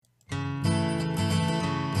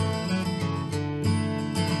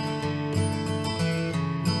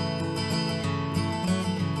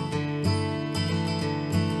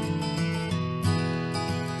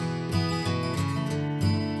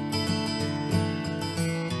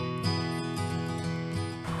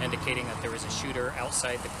indicating that there was a shooter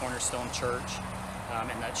outside the Cornerstone Church,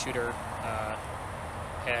 and that shooter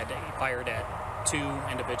had fired at 2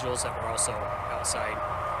 individuals that were also outside.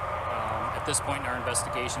 At this point in our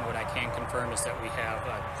investigation, what I can confirm is that we have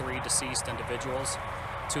 3 deceased individuals.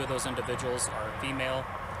 2 of those individuals are female.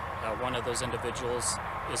 One of those individuals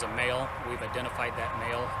is a male. We've identified that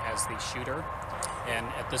male as the shooter. And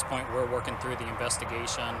at this point, we're working through the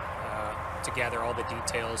investigation to gather all the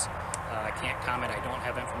details. I can't comment. I don't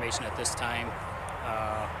have information at this time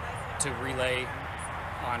to relay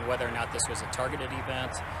on whether or not this was a targeted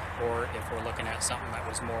event or if we're looking at something that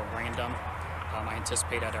was more random. I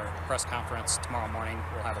anticipate at our press conference tomorrow morning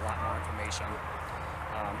we'll have a lot more information.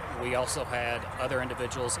 We also had other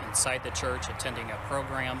individuals inside the church attending a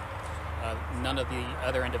program. None of the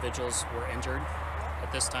other individuals were injured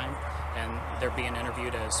at this time, and they're being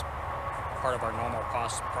interviewed as part of our normal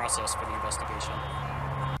process for the investigation.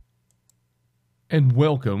 And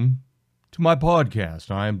welcome to my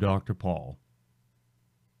podcast. I am Dr. Paul.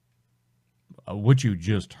 What you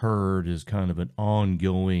just heard is kind of an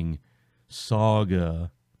ongoing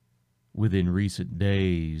saga within recent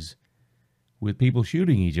days with people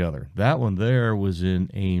shooting each other. That one there was in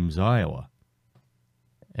Ames, Iowa,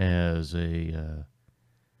 as a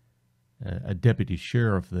deputy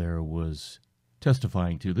sheriff there was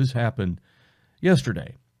testifying to. This happened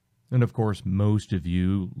yesterday. And of course, most of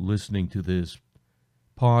you listening to this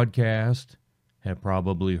podcast have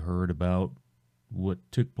probably heard about what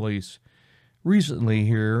took place recently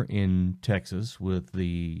here in Texas with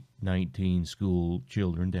the 19 school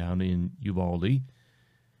children down in Uvalde,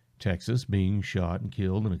 Texas, being shot and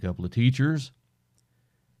killed, and a couple of teachers.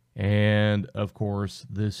 And of course,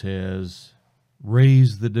 this has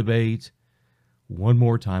raised the debate one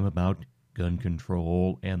more time about gun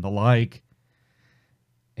control and the like,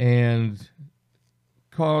 and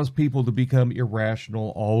caused people to become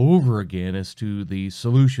irrational all over again as to the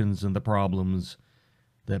solutions and the problems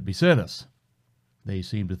that beset us. They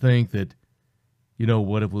seem to think that,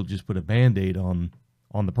 what if we'll just put a Band-Aid on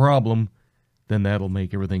the problem, then that'll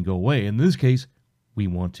make everything go away. In this case, we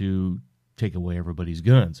want to take away everybody's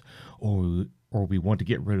guns, or we want to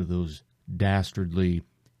get rid of those dastardly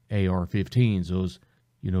AR-15s, those,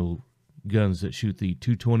 guns that shoot the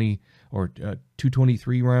 220 or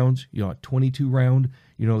 223 rounds, 22 round,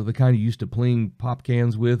 the kind you used to pling pop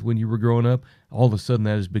cans with when you were growing up. All of a sudden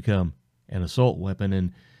that has become an assault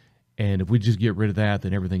weapon, and if we just get rid of that,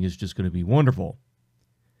 then everything is just going to be wonderful.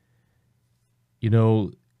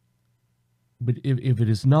 But if it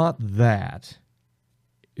is not that,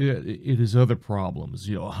 it is other problems,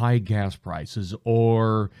 high gas prices,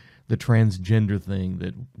 or the transgender thing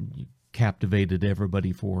that captivated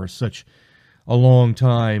everybody for such a long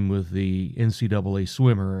time with the NCAA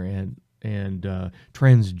swimmer and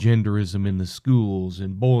transgenderism in the schools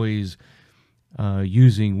and boys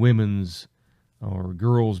using women's or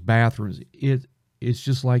girls' bathrooms. It's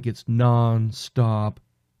just like it's non-stop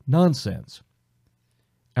nonsense.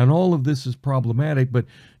 And all of this is problematic, but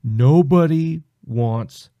nobody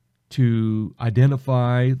wants to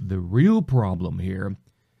identify the real problem here,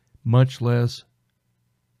 much less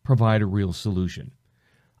provide a real solution.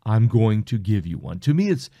 I'm going to give you one. To me,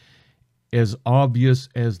 it's as obvious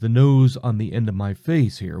as the nose on the end of my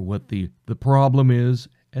face here, what the problem is,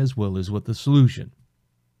 as well as what the solution.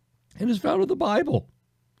 And it's found in the Bible.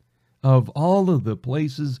 Of all of the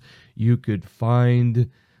places you could find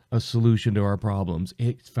a solution to our problems,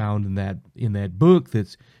 it's found in that book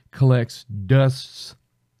that collects dust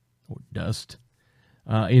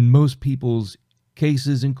in most people's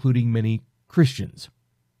cases, including many Christians.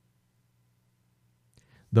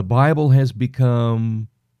 The Bible has become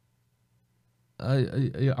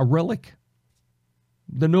a relic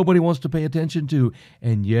that nobody wants to pay attention to,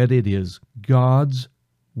 and yet it is God's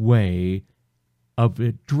way of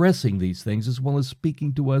addressing these things, as well as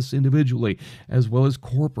speaking to us individually, as well as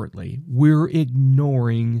corporately. We're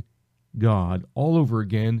ignoring God all over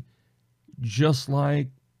again, just like,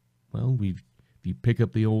 if you pick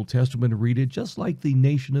up the Old Testament and read it, just like the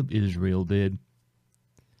nation of Israel did.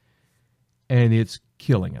 And it's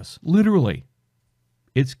killing us. Literally,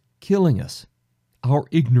 it's killing us. Our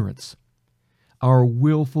ignorance, our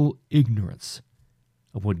willful ignorance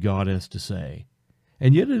of what God has to say.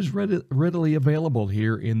 And yet it is readily available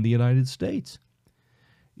here in the United States.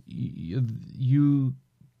 You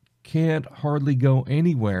can't hardly go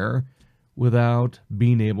anywhere without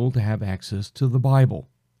being able to have access to the Bible.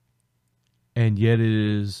 And yet it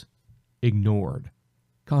is ignored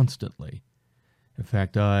constantly. In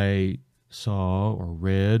fact, I saw or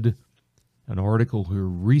read an article here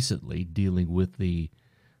recently dealing with the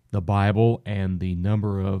Bible and the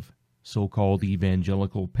number of so-called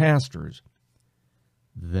evangelical pastors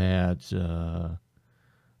that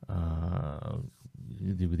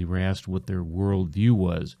they were asked what their worldview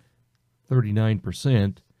was.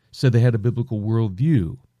 39% said they had a biblical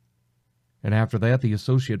worldview. And after that, the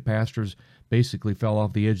associate pastors basically fell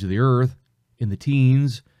off the edge of the earth in the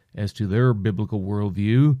teens as to their biblical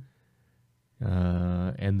worldview.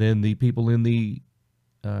 And then the people in the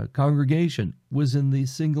congregation was in the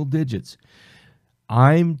single digits.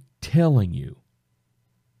 I'm telling you,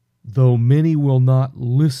 though many will not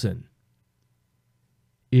listen,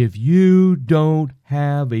 if you don't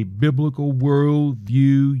have a biblical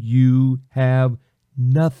worldview, you have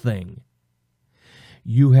nothing.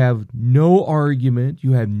 You have no argument,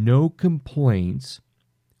 you have no complaints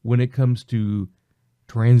when it comes to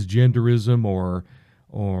transgenderism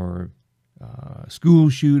or school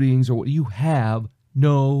shootings, or what. You have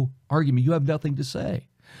no argument. You have nothing to say.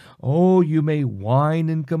 Oh, you may whine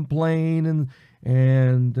and complain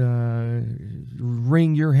and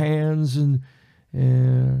wring your hands and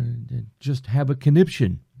just have a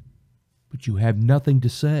conniption, but you have nothing to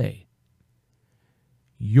say.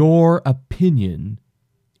 Your opinion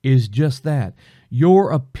is just that.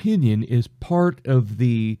 Your opinion is part of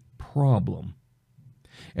the problem.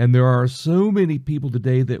 And there are so many people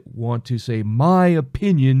today that want to say, my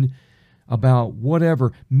opinion about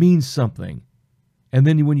whatever means something. And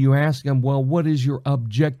then when you ask them, well, what is your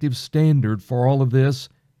objective standard for all of this?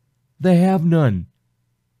 They have none.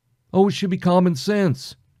 Oh, it should be common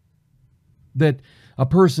sense that a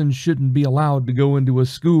person shouldn't be allowed to go into a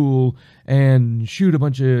school and shoot a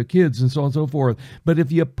bunch of kids and so on and so forth. But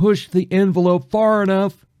if you push the envelope far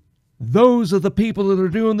enough, those are the people that are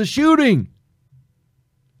doing the shooting.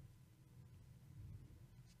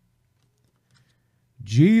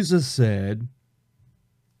 Jesus said,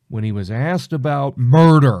 when he was asked about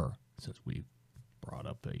murder, since we brought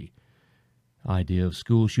up the idea of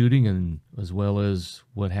school shooting, and as well as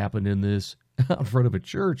what happened in this out front of a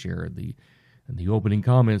church here, in the opening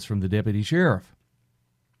comments from the deputy sheriff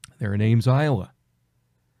there in Ames, Iowa.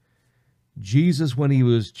 Jesus, when he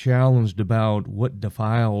was challenged about what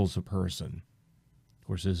defiles a person, of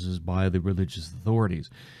course this is by the religious authorities,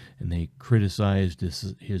 and they criticized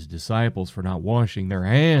his disciples for not washing their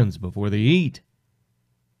hands before they eat.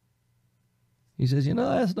 He says,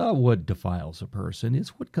 that's not what defiles a person.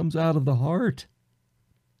 It's what comes out of the heart.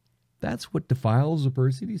 That's what defiles a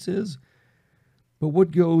person, he says. But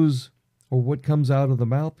what comes out of the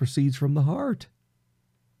mouth proceeds from the heart.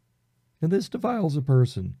 And this defiles a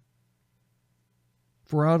person.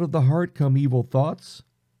 For out of the heart come evil thoughts,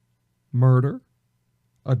 murder,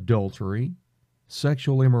 adultery,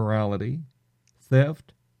 sexual immorality,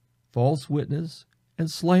 theft, false witness, and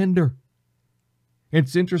slander.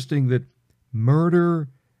 It's interesting that murder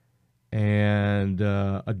and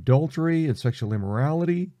adultery and sexual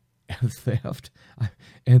immorality and theft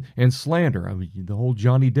and slander. I mean, the whole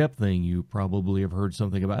Johnny Depp thing you probably have heard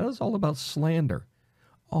something about. It's all about slander.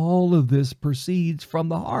 All of this proceeds from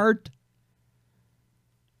the heart.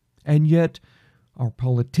 And yet our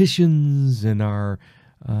politicians and our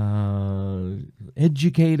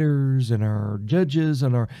educators and our judges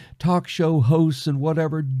and our talk show hosts and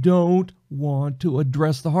whatever don't want to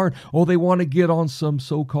address the heart. Oh, they want to get on some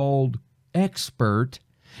so-called expert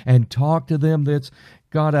and talk to them that's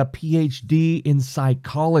got a PhD in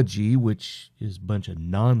psychology, which is a bunch of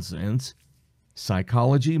nonsense.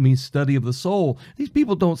 Psychology means study of the soul. These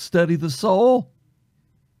people don't study the soul.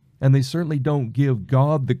 And they certainly don't give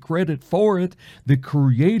God the credit for it, the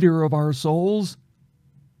creator of our souls.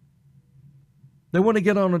 They want to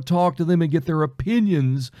get on and talk to them and get their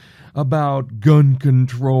opinions about gun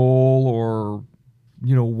control or,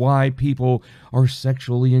 why people are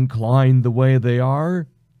sexually inclined the way they are.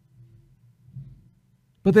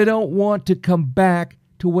 But they don't want to come back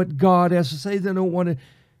to what God has to say. They don't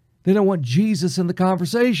want Jesus in the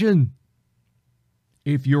conversation.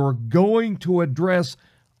 If you're going to address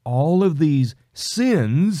all of these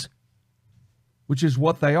sins, which is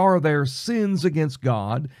what they are, they're sins against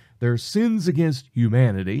God, they're sins against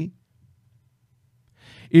humanity.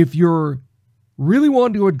 If you're really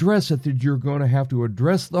wanting to address it, that you're going to have to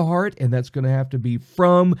address the heart, and that's going to have to be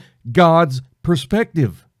from God's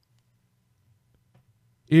perspective.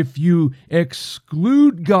 If you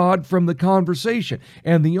exclude God from the conversation,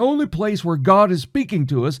 and the only place where God is speaking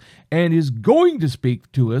to us and is going to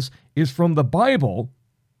speak to us is from the Bible,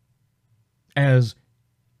 as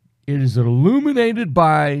it is illuminated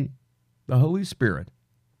by the Holy Spirit.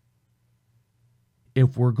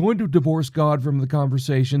 If we're going to divorce God from the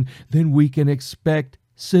conversation, then we can expect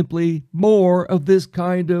simply more of this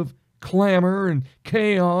kind of clamor and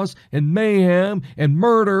chaos and mayhem and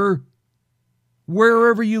murder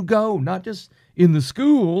wherever you go, not just in the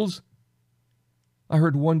schools. I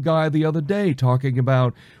heard one guy the other day talking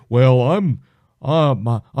about, well,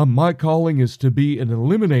 my calling is to be an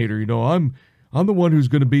eliminator. You know, I'm the one who's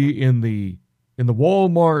going to be in the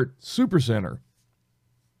Walmart supercenter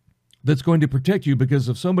that's going to protect you, because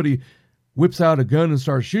if somebody whips out a gun and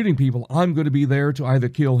starts shooting people, I'm going to be there to either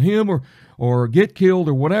kill him or get killed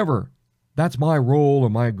or whatever. That's my role or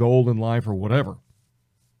my goal in life or whatever.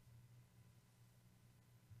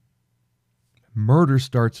 Murder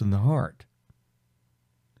starts in the heart.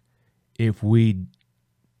 If we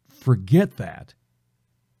forget that,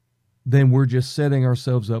 then we're just setting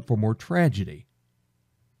ourselves up for more tragedy.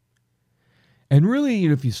 And really,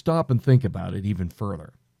 if you stop and think about it even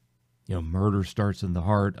further, murder starts in the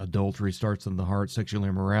heart, adultery starts in the heart, sexual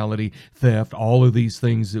immorality, theft, all of these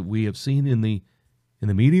things that we have seen in the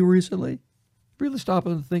media recently. Really stop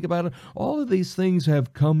and think about it. All of these things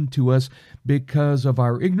have come to us because of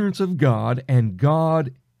our ignorance of God, and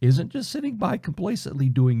God isn't just sitting by complacently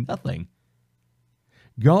doing nothing.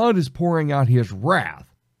 God is pouring out his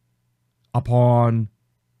wrath upon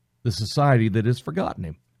the society that has forgotten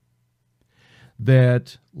him,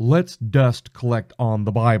 that lets dust collect on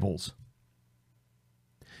the Bibles,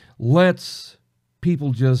 lets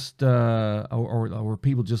people just, or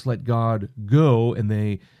people just let God go, and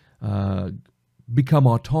they become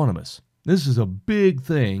autonomous. This is a big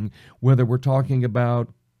thing, whether we're talking about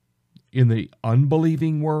in the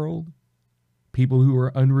unbelieving world, people who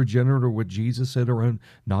are unregenerate, or what Jesus said are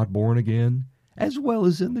not born again, as well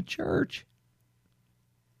as in the church.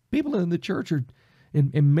 People in the church are,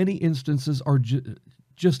 in many instances, are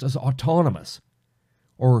just as autonomous,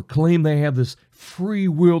 or claim they have this free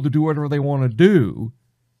will to do whatever they want to do,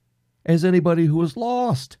 as anybody who is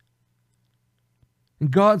lost.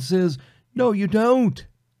 And God says, no, you don't.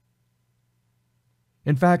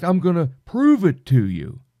 In fact, I'm going to prove it to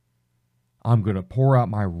you. I'm going to pour out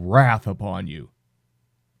my wrath upon you.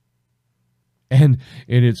 And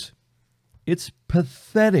it's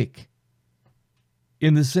pathetic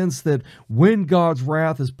in the sense that when God's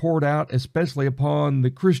wrath is poured out, especially upon the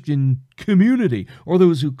Christian community or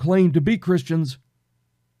those who claim to be Christians,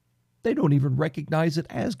 they don't even recognize it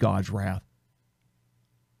as God's wrath.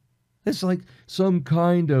 It's like some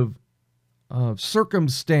kind of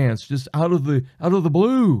circumstance just out of the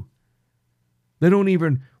blue. They don't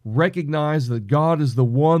even recognize that God is the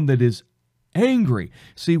one that is angry.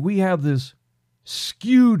 See, we have this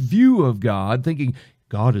skewed view of God, thinking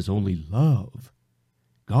God is only love.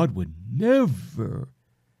 God would never,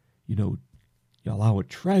 allow a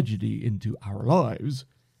tragedy into our lives.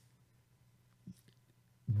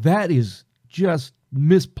 That is just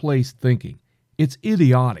misplaced thinking. It's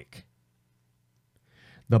idiotic.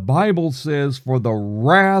 The Bible says, for the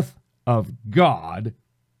wrath of God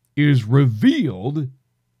is revealed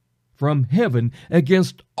from heaven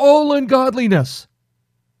against all ungodliness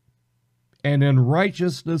and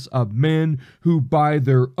unrighteousness of men who by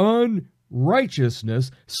their unrighteousness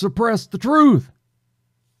suppress the truth.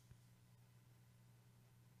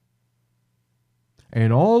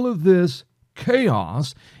 And all of this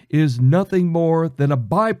chaos is nothing more than a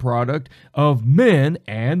byproduct of men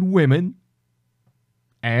and women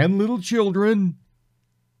and little children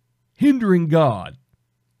hindering God.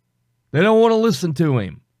 They don't want to listen to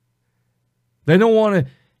him. They don't want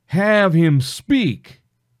to have him speak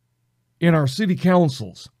in our city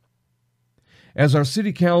councils. As our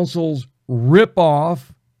city councils rip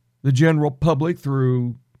off the general public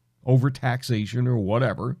through overtaxation or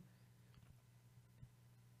whatever,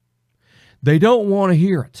 they don't want to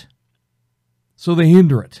hear it, so they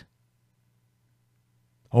hinder it.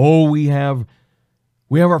 Oh, we have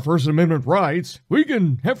our First Amendment rights. We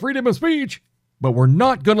can have freedom of speech, but we're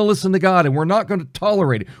not going to listen to God, and we're not going to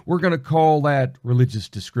tolerate it. We're going to call that religious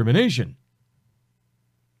discrimination.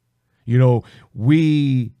 If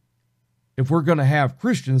we're going to have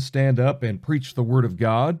Christians stand up and preach the Word of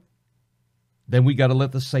God, then we got to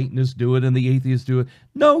let the Satanists do it and the atheists do it.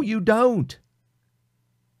 No, you don't.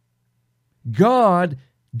 God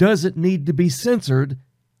doesn't need to be censored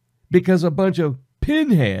because a bunch of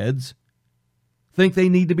pinheads think they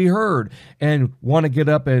need to be heard and want to get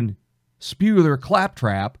up and spew their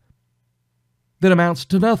claptrap that amounts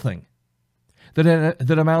to nothing.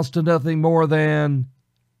 That amounts to nothing more than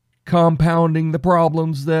compounding the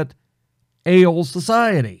problems that ail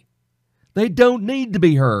society. They don't need to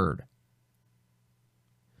be heard.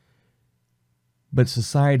 But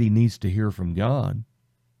society needs to hear from God.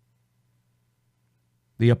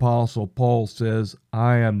 The Apostle Paul says,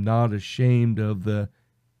 I am not ashamed of the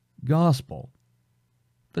gospel.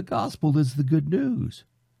 The gospel is the good news.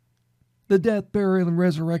 the death, burial, and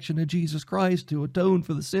resurrection of Jesus Christ to atone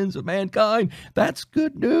for the sins of mankind. That's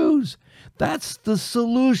good news. That's the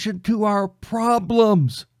solution to our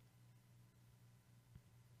problems.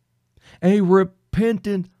 A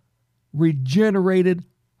repentant, regenerated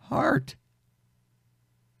heart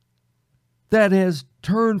that has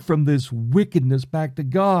turned from this wickedness back to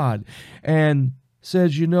God and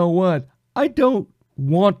says, you know what? I don't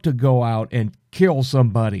want to go out and kill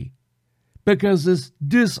somebody because this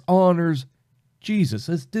dishonors Jesus.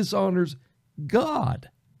 This dishonors God.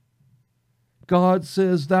 God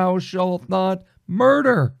says, thou shalt not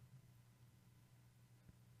murder.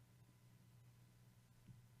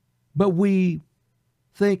 But we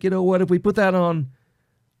think, you know what, if we put that on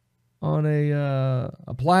a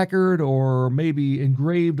placard or maybe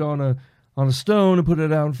engraved on a stone and put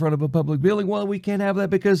it out in front of a public building, well, we can't have that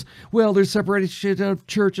because, well, there's separation of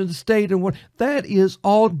church and the state and what. That is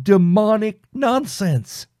all demonic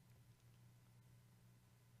nonsense.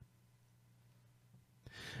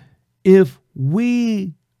 If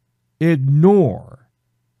we ignore,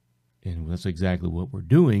 and that's exactly what we're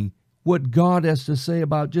doing, what God has to say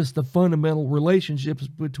about just the fundamental relationships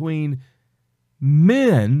between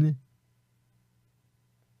men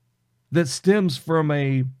that stems from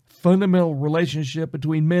a fundamental relationship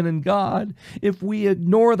between men and God, if we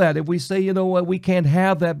ignore that, if we say, you know what, we can't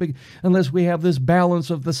have that unless we have this balance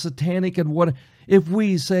of the satanic and what, if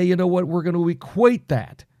we say, you know what, we're going to equate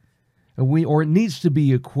that, or it needs to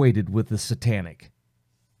be equated with the satanic,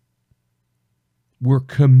 we're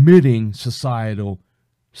committing societal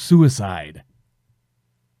suicide.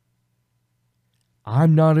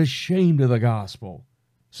 I'm not ashamed of the gospel,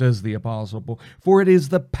 says the Apostle Paul, for it is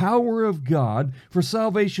the power of God for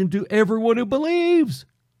salvation to everyone who believes.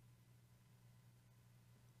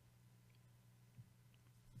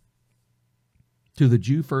 To the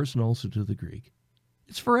Jew first and also to the Greek.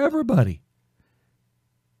 It's for everybody.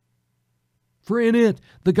 For in it,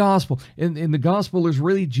 the gospel, and the gospel is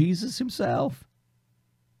really Jesus himself.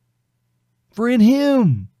 For in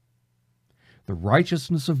him, the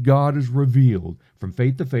righteousness of God is revealed from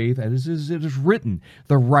faith to faith, as it is written,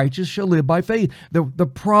 the righteous shall live by faith. The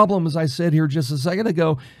problem, as I said here just a second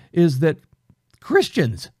ago, is that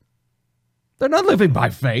Christians, they're not living by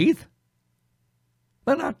faith.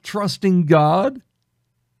 They're not trusting God.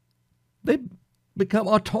 They become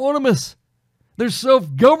autonomous. They're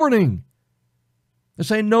self-governing. They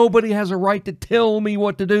say nobody has a right to tell me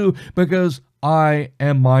what to do because I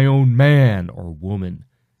am my own man or woman.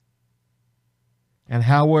 And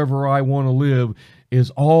however I want to live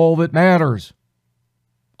is all that matters.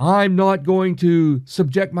 I'm not going to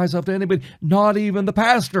subject myself to anybody, not even the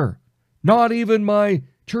pastor, not even my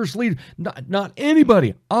church leader, not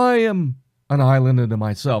anybody. I am an island unto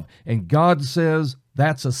myself. And God says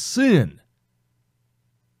that's a sin.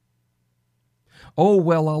 Oh,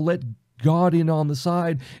 well, I'll let God in on the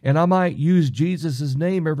side, and I might use Jesus'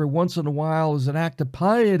 name every once in a while as an act of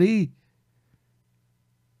piety.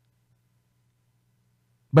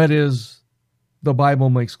 But as the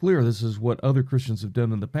Bible makes clear, this is what other Christians have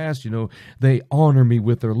done in the past. You know, they honor me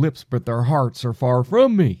with their lips, but their hearts are far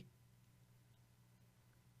from me.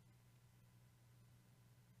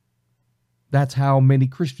 That's how many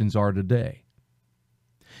Christians are today.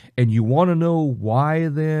 And you want to know why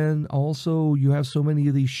then also you have so many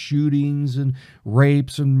of these shootings and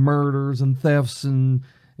rapes and murders and thefts and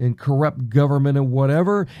corrupt government and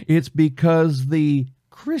whatever? It's because the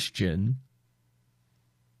Christian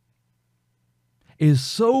is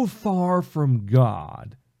so far from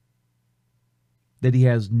God that he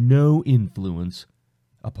has no influence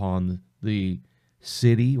upon the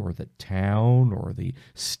city or the town or the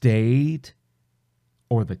state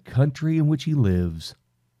or the country in which he lives.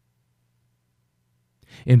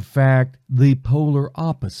 In fact, the polar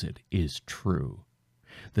opposite is true.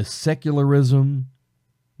 The secularism,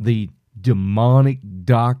 the demonic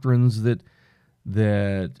doctrines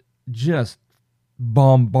that just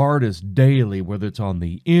bombard us daily, whether it's on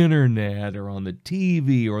the internet or on the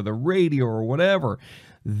TV or the radio or whatever,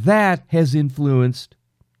 that has influenced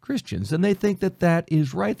Christians. And they think that that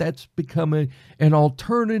is right. That's become an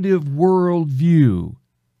alternative worldview,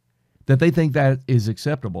 that they think that is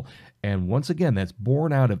acceptable. And once again, that's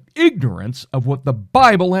born out of ignorance of what the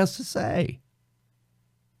Bible has to say.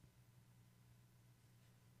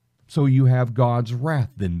 So you have God's wrath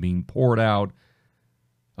then being poured out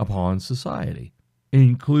upon society,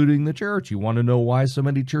 including the church. You want to know why so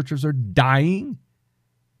many churches are dying?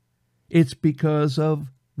 It's because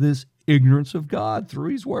of this ignorance of God through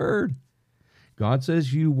His Word. God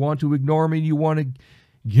says you want to ignore me, you want to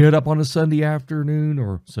get up on a Sunday afternoon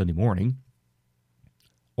or Sunday morning,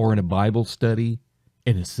 or in a Bible study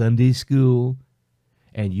in a Sunday school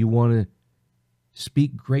and you want to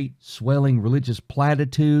speak great swelling religious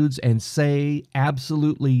platitudes and say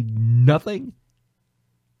absolutely nothing,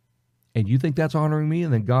 and you think that's honoring me,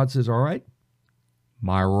 and then God says, all right,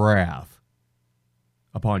 my wrath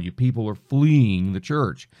upon you. People are fleeing the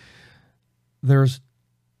church. There's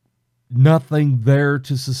nothing there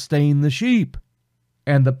to sustain the sheep,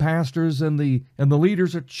 and the pastors and the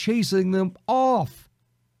leaders are chasing them off.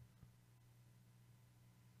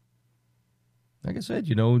 Like I said,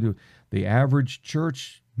 the average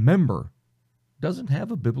church member doesn't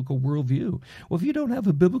have a biblical worldview. Well, if you don't have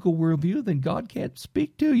a biblical worldview, then God can't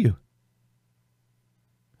speak to you.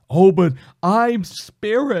 Oh, but I'm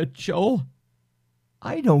spiritual.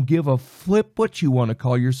 I don't give a flip what you want to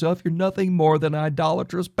call yourself. You're nothing more than an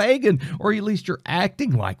idolatrous pagan, or at least you're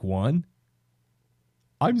acting like one.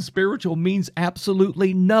 I'm spiritual means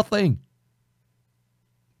absolutely nothing.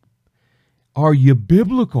 Are you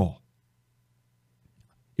biblical?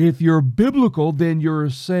 If you're biblical, then you're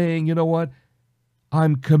saying, you know what?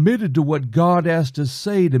 I'm committed to what God has to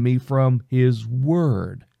say to me from His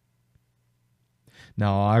Word.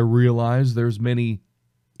 Now, I realize there's many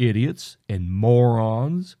idiots and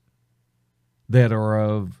morons that are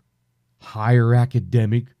of higher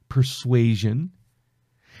academic persuasion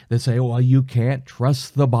that say, well, you can't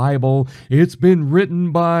trust the Bible. It's been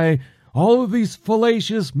written by all of these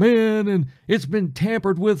fallacious men, and it's been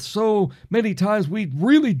tampered with so many times we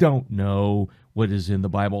really don't know what is in the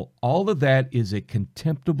Bible. All of that is a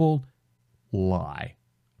contemptible lie.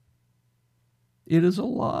 It is a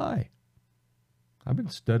lie. I've been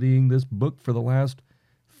studying this book for the last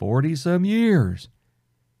 40-some years.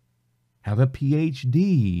 Have a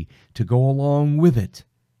PhD to go along with it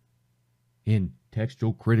in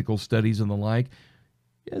textual critical studies and the like.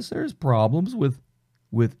 Yes, there's problems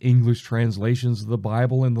with English translations of the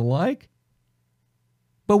Bible and the like.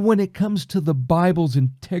 But when it comes to the Bible's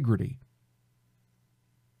integrity,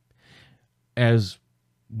 as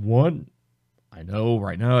one, I know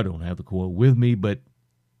right now I don't have the quote with me, but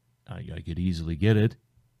I could easily get it.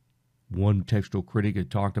 One textual critic had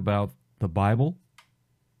talked about the Bible.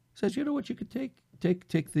 Says, you know what, you could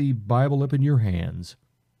take the Bible up in your hands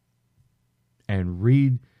and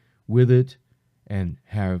read with it and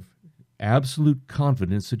have absolute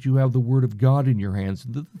confidence that you have the Word of God in your hands.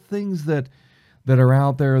 The things that are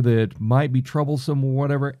out there that might be troublesome or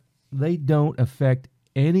whatever, they don't affect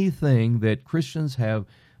anything that Christians have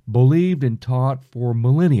believed and taught for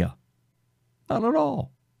millennia. Not at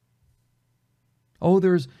all. Oh,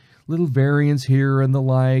 there's little variants here and the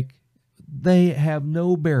like. They have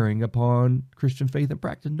no bearing upon Christian faith and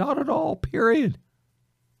practice. Not at all, period.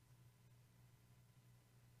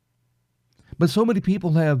 But so many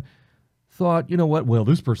people have thought, you know what, well,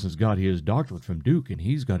 this person's got his doctorate from Duke, and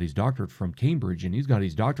he's got his doctorate from Cambridge, and he's got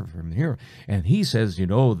his doctorate from here, and he says,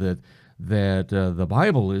 that the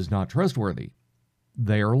Bible is not trustworthy.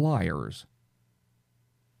 They are liars.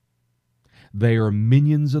 They are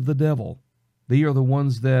minions of the devil. They are the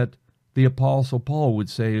ones that the Apostle Paul would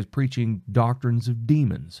say is preaching doctrines of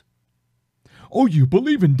demons. Oh, you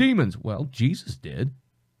believe in demons? Well, Jesus did.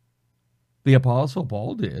 The Apostle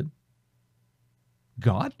Paul did.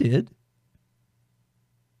 God did.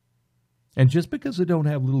 And just because they don't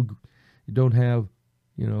have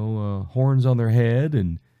horns on their head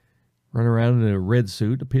and run around in a red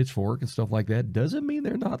suit, a pitchfork, and stuff like that, doesn't mean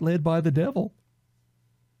they're not led by the devil.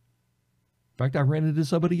 In fact, I ran into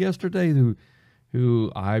somebody yesterday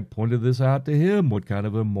who I pointed this out to him, what kind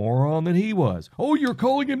of a moron that he was. Oh, you're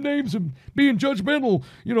calling him names and being judgmental.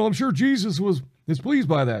 I'm sure Jesus is pleased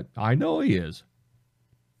by that. I know he is.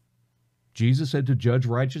 Jesus said to judge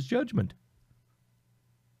righteous judgment.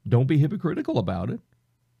 Don't be hypocritical about it.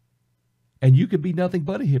 And you can be nothing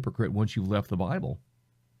but a hypocrite once you've left the Bible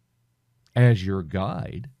as your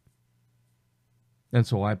guide. And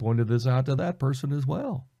so I pointed this out to that person as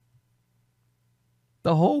well.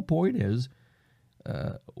 The whole point is,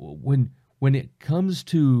 when it comes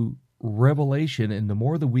to revelation, and the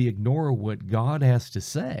more that we ignore what God has to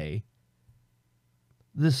say,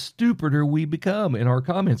 the stupider we become in our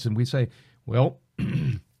comments. And we say, well,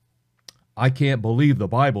 I can't believe the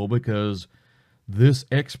Bible because this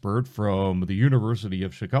expert from the University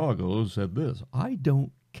of Chicago said this. I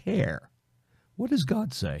don't care. What does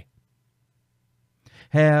God say?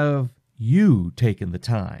 Have you taken the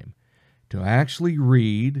time to actually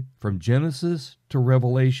read from Genesis to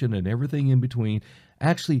Revelation and everything in between,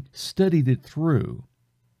 actually studied it through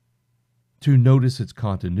to notice its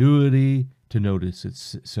continuity, to notice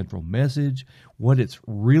its central message, what it's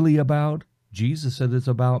really about? Jesus said it's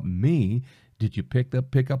about me. Did you pick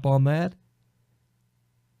up on that?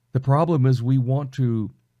 The problem is we want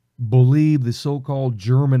to believe the so-called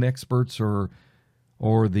German experts or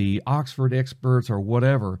the Oxford experts or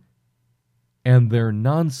whatever, and their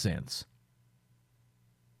nonsense,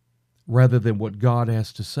 rather than what God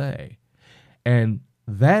has to say. And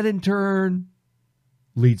that in turn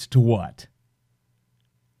leads to what?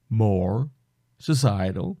 More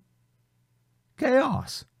societal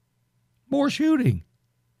chaos. More shooting.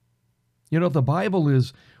 You know, if the Bible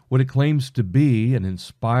is what it claims to be, an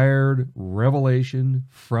inspired revelation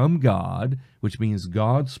from God, which means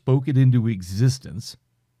God spoke it into existence,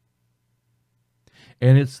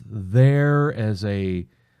 and it's there as a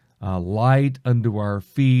light unto our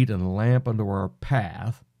feet and a lamp unto our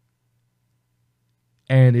path,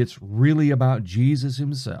 and it's really about Jesus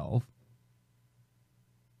himself,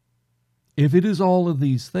 if it is all of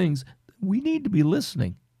these things, we need to be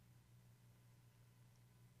listening.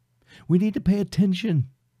 We need to pay attention.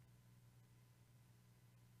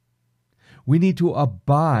 We need to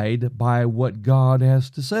abide by what God has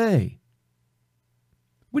to say.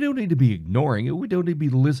 We don't need to be ignoring it. We don't need to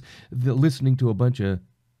be listening to a bunch of,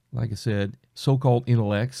 like I said, so-called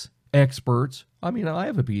intellects, experts. I mean, I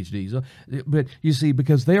have a PhD, so, but you see,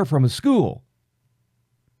 because they're from a school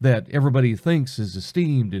that everybody thinks is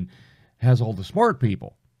esteemed and has all the smart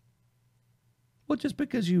people. Well, just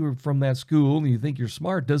because you're from that school and you think you're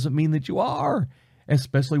smart doesn't mean that you are.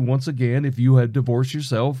 Especially, once again, if you have divorced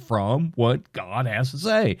yourself from what God has to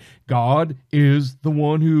say. God is the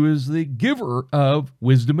one who is the giver of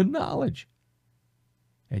wisdom and knowledge.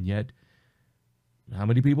 And yet, how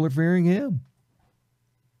many people are fearing him?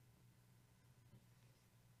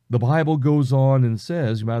 The Bible goes on and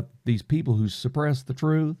says about these people who suppress the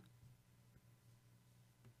truth.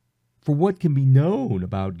 For what can be known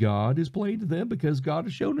about God is plain to them because God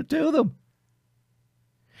has shown it to them.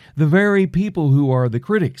 The very people who are the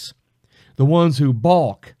critics, the ones who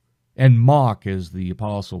balk and mock, as the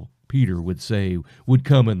Apostle Peter would say, would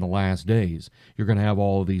come in the last days. You're going to have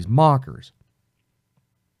all of these mockers.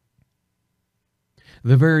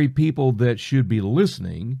 The very people that should be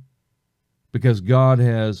listening, because God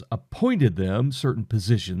has appointed them certain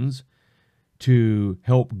positions to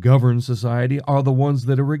help govern society, are the ones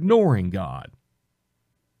that are ignoring God.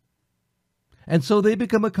 And so they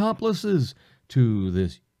become accomplices to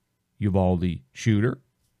this Uvalde shooter,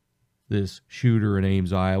 this shooter in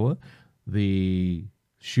Ames, Iowa, the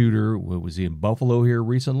shooter, what was he, in Buffalo here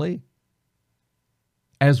recently,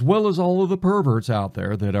 as well as all of the perverts out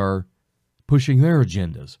there that are pushing their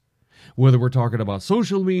agendas. Whether we're talking about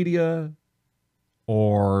social media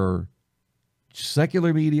or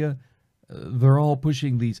secular media, they're all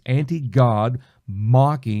pushing these anti-God,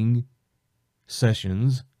 mocking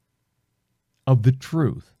sessions of the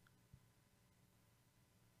truth.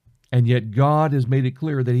 And yet God has made it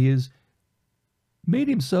clear that he has made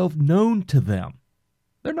himself known to them.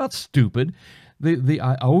 They're not stupid.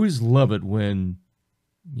 I always love it when,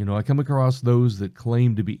 I come across those that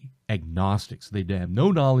claim to be agnostics. They have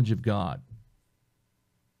no knowledge of God.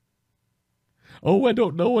 Oh, I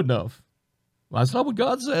don't know enough. Well, that's not what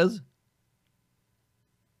God says.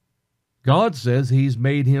 God says he's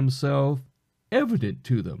made himself evident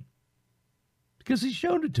to them because he's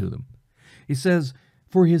shown it to them. He says,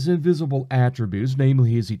 for his invisible attributes,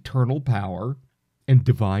 namely his eternal power and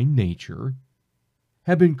divine nature,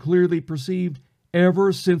 have been clearly perceived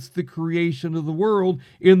ever since the creation of the world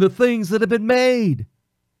in the things that have been made.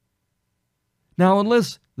 Now,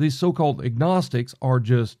 unless these so-called agnostics are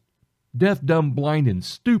just deaf, dumb, blind, and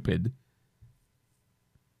stupid,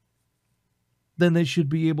 then they should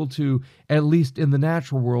be able to, at least in the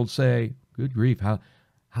natural world, say, good grief,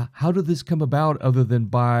 how did this come about other than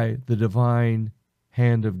by the divine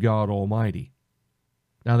hand of God Almighty?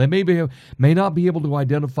 Now, they may not be able to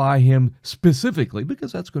identify him specifically,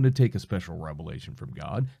 because that's going to take a special revelation from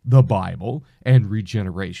God, the Bible, and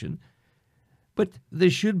regeneration. But they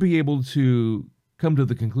should be able to come to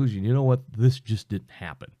the conclusion, you know what, this just didn't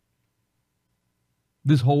happen.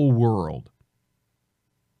 This whole world,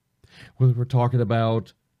 whether we're talking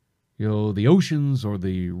about, the oceans or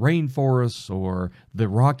the rainforests or the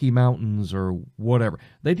Rocky Mountains or whatever,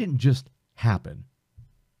 they didn't just happen.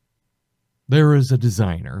 There is a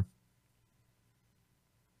designer.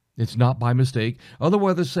 It's not by mistake.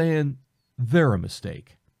 Otherwise, they're saying they're a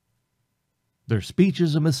mistake. Their speech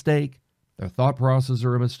is a mistake. Their thought processes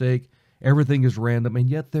are a mistake. Everything is random, and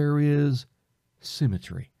yet there is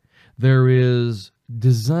symmetry. There is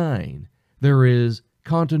design. There is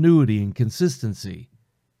continuity and consistency.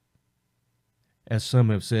 As some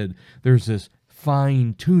have said, there's this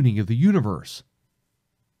fine-tuning of the universe.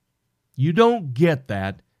 You don't get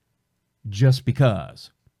that just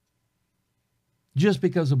because. just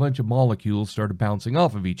because a bunch of molecules started bouncing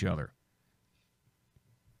off of each other.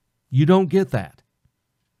 You don't get that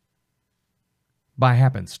by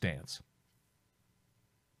happenstance.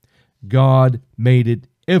 God made it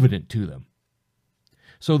evident to them.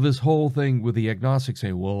 So this whole thing with the agnostics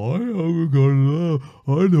saying, well, I don't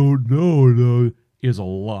know, is a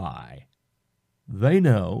lie. They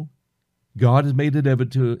know. God has made it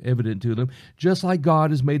evident to them, just like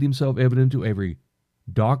God has made himself evident to every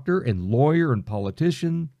doctor and lawyer and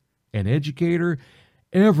politician and educator,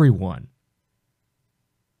 everyone.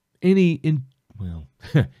 Any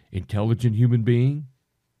intelligent human being,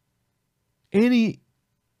 any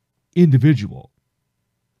individual,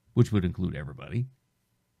 which would include everybody,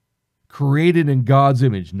 created in God's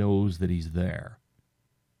image knows that he's there.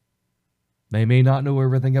 They may not know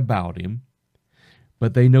everything about him,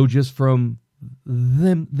 but they know just from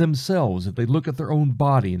themselves, if they look at their own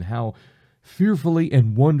body and how fearfully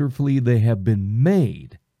and wonderfully they have been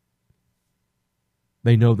made,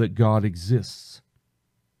 they know that God exists.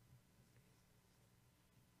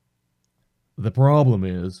 The problem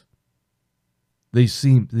is, these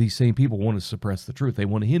same people want to suppress the truth. They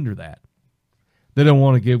want to hinder that. They don't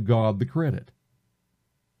want to give God the credit.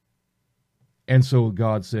 And so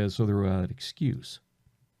God says, so they're without excuse.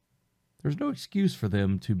 There's no excuse for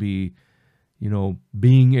them to be,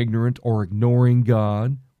 being ignorant or ignoring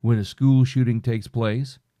God when a school shooting takes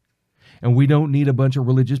place. And we don't need a bunch of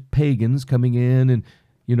religious pagans coming in and,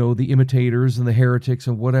 the imitators and the heretics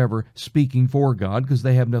and whatever speaking for God, because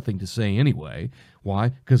they have nothing to say anyway. Why?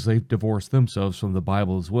 Because they've divorced themselves from the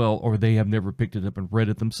Bible as well, or they have never picked it up and read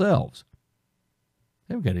it themselves.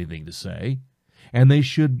 They haven't got anything to say. And they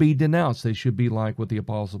should be denounced. They should be like what the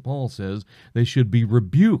Apostle Paul says. They should be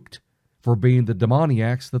rebuked for being the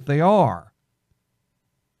demoniacs that they are.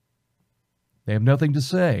 They have nothing to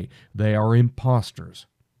say. They are imposters.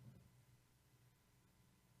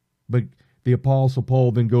 But the Apostle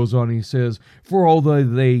Paul then goes on and he says, for although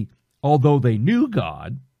they knew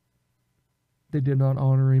God, they did not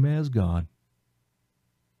honor him as God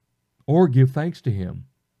or give thanks to him.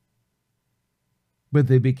 But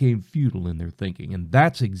they became futile in their thinking. And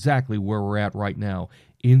that's exactly where we're at right now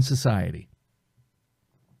in society.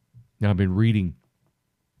 Now, I've been reading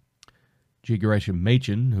G. Gresham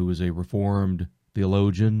Machen, who was a Reformed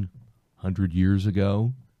theologian 100 years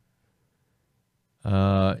ago.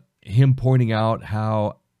 Him pointing out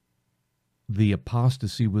how the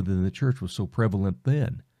apostasy within the church was so prevalent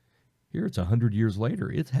then. Here it's 100 years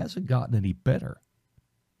later. It hasn't gotten any better.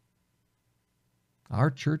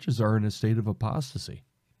 Our churches are in a state of apostasy.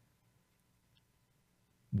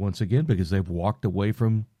 Once again, because they've walked away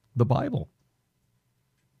from the Bible.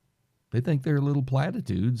 They think their little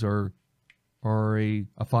platitudes are a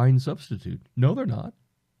fine substitute. No, they're not.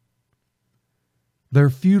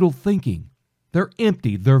 They're futile thinking. They're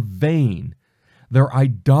empty. They're vain. They're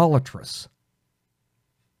idolatrous.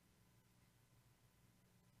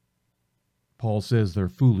 Paul says they're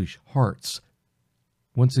foolish hearts.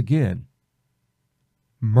 Once again,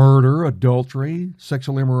 murder, adultery,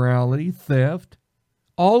 sexual immorality, theft,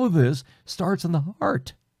 all of this starts in the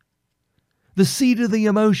heart. The seat of the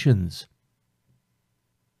emotions.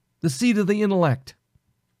 The seat of the intellect.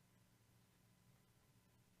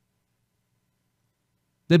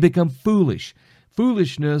 They become foolish.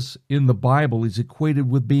 Foolishness in the Bible is equated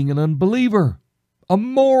with being an unbeliever. A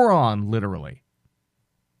moron, literally.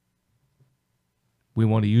 We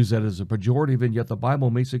want to use that as a pejorative, and yet the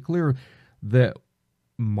Bible makes it clear that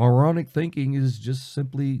moronic thinking is just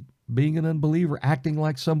simply being an unbeliever, acting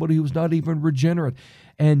like somebody who's not even regenerate.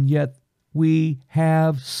 And yet we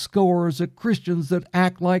have scores of Christians that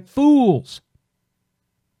act like fools.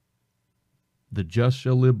 The just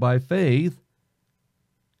shall live by faith.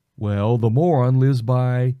 Well, the moron lives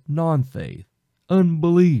by non-faith,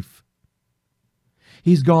 unbelief.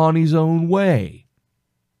 He's gone his own way.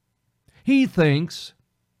 He thinks,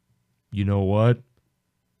 you know what?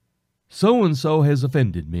 So-and-so has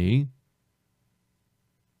offended me.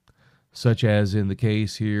 Such as in the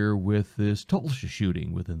case here with this Tulsa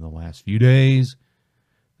shooting within the last few days.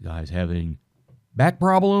 The guy's having back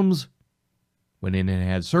problems, went in and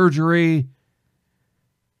had surgery,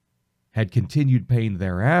 had continued pain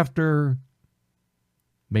thereafter,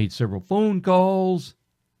 made several phone calls,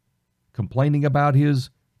 complaining about his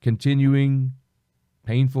continuing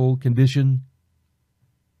painful condition.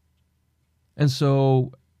 And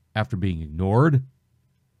so, after being ignored,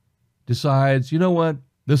 decides, you know what?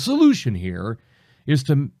 The solution here is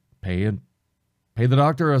to pay the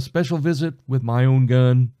doctor a special visit with my own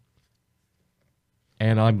gun,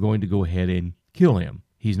 and I'm going to go ahead and kill him.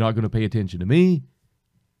 He's not going to pay attention to me,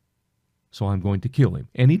 so I'm going to kill him.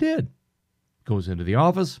 And he did. Goes into the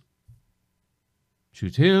office,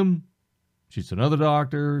 shoots him, shoots another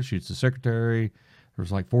doctor, shoots the secretary.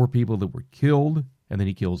 There's like 4 people that were killed, and then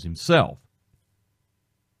he kills himself.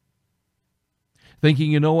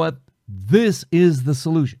 Thinking, you know what? This is the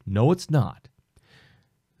solution. No, it's not.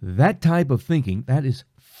 That type of thinking, that is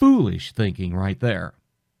foolish thinking right there,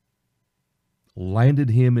 landed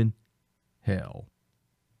him in hell.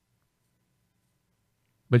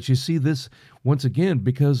 But you see this, once again,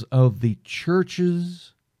 because of the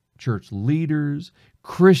churches, church leaders,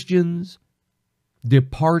 Christians'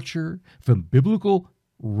 departure from biblical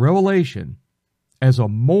revelation as a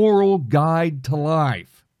moral guide to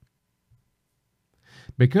life.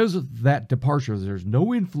 Because of that departure, there's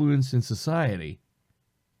no influence in society,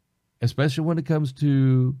 especially when it comes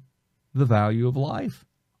to the value of life.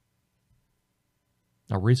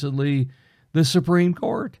 Now, recently, the Supreme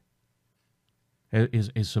Court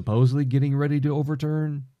is supposedly getting ready to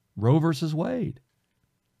overturn Roe versus Wade.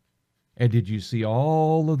 And did you see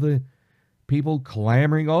all of the people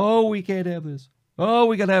clamoring, oh, we can't have this. Oh,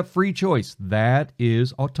 we got to have free choice. That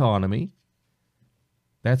is autonomy.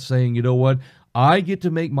 That's saying, you know what? I get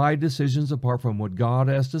to make my decisions apart from what God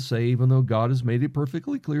has to say, even though God has made it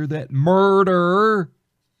perfectly clear that murder,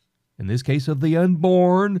 in this case of the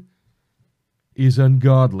unborn, is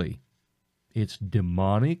ungodly. It's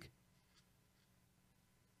demonic.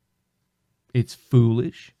 It's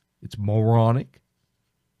foolish. It's moronic.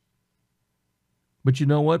 But you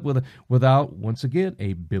know what? Without, once again,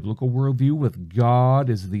 a biblical worldview with God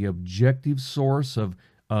as the objective source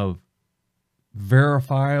of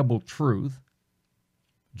verifiable truth,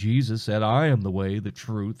 Jesus said, I am the way, the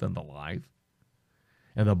truth, and the life.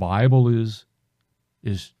 And the Bible is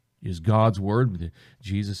God's word.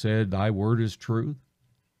 Jesus said, thy word is truth.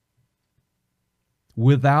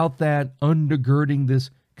 Without that undergirding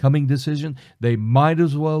this coming decision, they might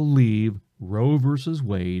as well leave Roe versus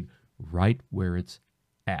Wade right where it's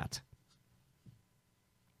at.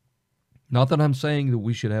 Not that I'm saying that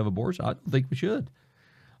we should have abortion. I don't think we should.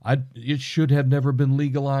 It should have never been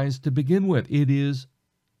legalized to begin with. It is,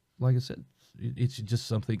 like I said, it's just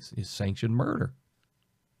something, it's sanctioned murder.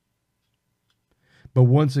 But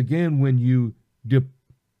once again, when you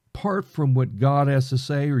depart from what God has to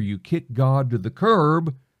say or you kick God to the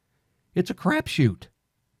curb, it's a crapshoot.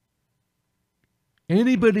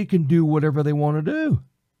 Anybody can do whatever they want to do.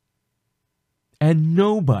 And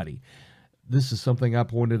nobody. This is something I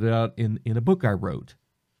pointed out in a book I wrote,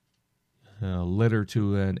 a letter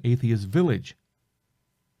to an atheist village.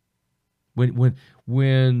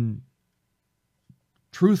 When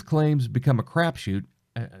truth claims become a crapshoot,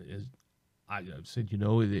 I said, you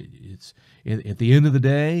know, it's at the end of the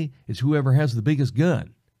day, it's whoever has the biggest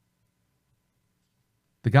gun.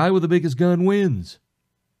 The guy with the biggest gun wins.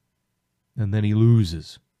 And then he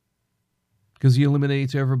loses. Because he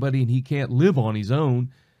eliminates everybody and he can't live on his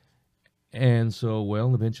own. And so,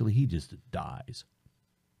 well, eventually he just dies.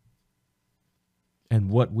 And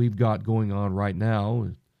what we've got going on right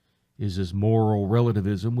now is this moral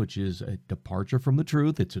relativism, which is a departure from the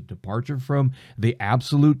truth. It's a departure from the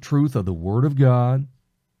absolute truth of the Word of God.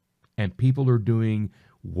 And people are doing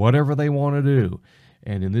whatever they want to do.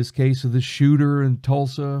 And in this case of the shooter in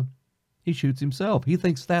Tulsa, he shoots himself. He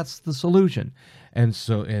thinks that's the solution. And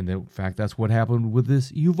in fact, that's what happened with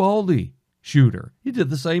this Uvalde shooter. He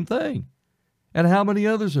did the same thing. And how many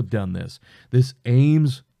others have done this? This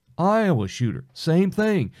Ames, Iowa shooter, same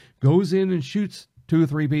thing. Goes in and shoots 2 or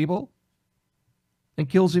 3 people and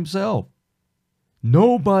kills himself.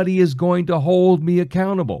 Nobody is going to hold me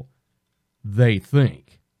accountable. They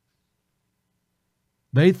think.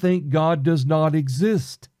 They think God does not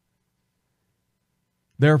exist.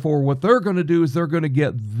 Therefore, what they're going to do is they're going to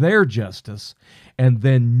get their justice, and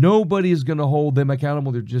then nobody is going to hold them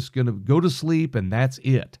accountable. They're just going to go to sleep, and that's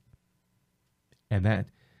it. And that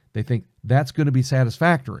they think that's going to be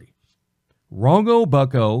satisfactory. Wrong-o,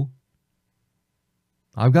 bucko.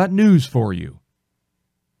 I've got news for you.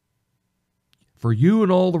 For you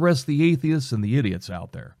and all the rest of the atheists and the idiots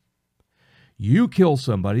out there. You kill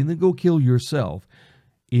somebody and then go kill yourself.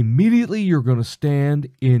 Immediately you're going to stand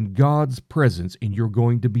in God's presence and you're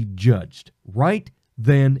going to be judged right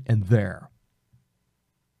then and there.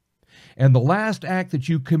 And the last act that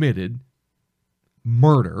you committed,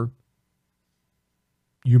 murder,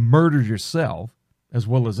 you murdered yourself as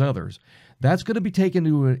well as others, that's going to be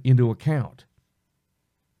taken into account.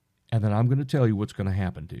 And then I'm going to tell you what's going to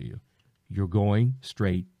happen to you. You're going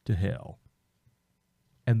straight to hell.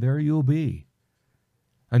 And there you'll be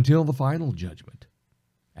until the final judgment.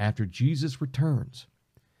 After Jesus returns,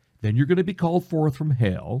 then you're going to be called forth from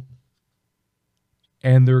hell,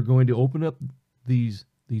 and they're going to open up these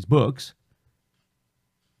books,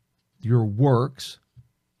 your works.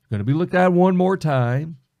 Going to be looked at one more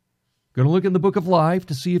time. Going to look in the book of life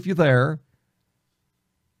to see if you're there.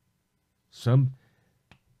 Some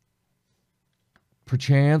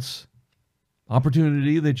perchance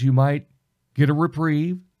opportunity that you might get a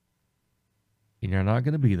reprieve. And you're not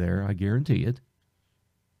going to be there, I guarantee it.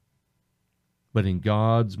 But in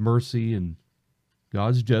God's mercy and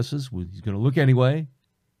God's justice, He's going to look anyway.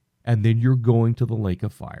 And then you're going to the lake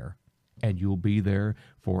of fire. And you'll be there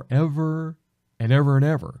forever and ever and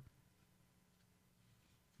ever.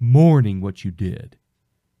 Mourning what you did.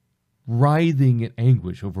 Writhing in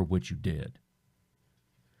anguish over what you did.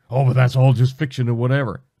 Oh, but that's all just fiction or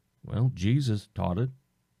whatever. Well, Jesus taught it.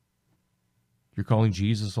 You're calling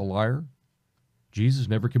Jesus a liar? Jesus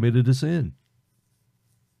never committed a sin.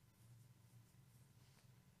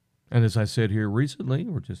 And as I said here recently,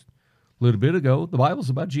 or just a little bit ago, the Bible's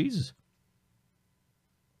about Jesus.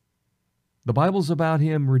 The Bible's about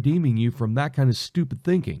Him redeeming you from that kind of stupid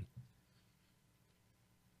thinking.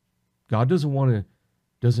 God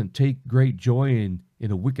doesn't take great joy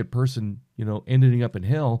in a wicked person, ending up in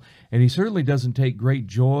hell. And He certainly doesn't take great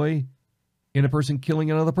joy in a person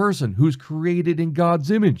killing another person who's created in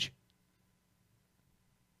God's image.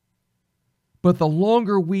 But the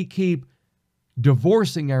longer we keep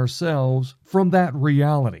divorcing ourselves from that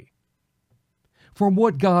reality, from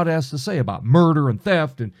what God has to say about murder and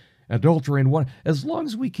theft and adultery and what, as long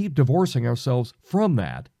as we keep divorcing ourselves from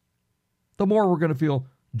that, the more we're going to feel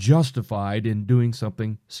justified in doing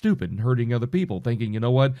something stupid and hurting other people, thinking, you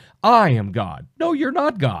know what, I am God. No, you're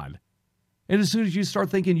not God. And as soon as you start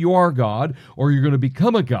thinking you are God, or you're going to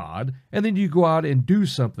become a God, and then you go out and do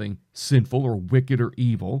something sinful or wicked or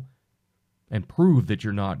evil, and prove that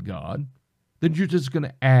you're not God, then you're just going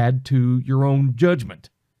to add to your own judgment.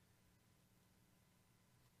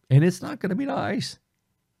 And it's not going to be nice.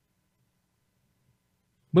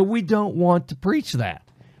 But we don't want to preach that.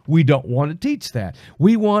 We don't want to teach that.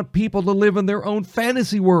 We want people to live in their own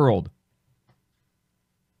fantasy world.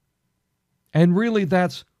 And really,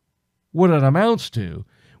 that's what it amounts to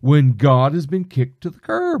when God has been kicked to the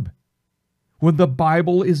curb. When the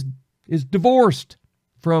Bible is divorced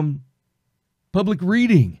from public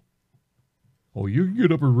reading. Oh, you can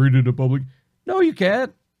get up and read it in public. No, you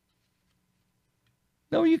can't.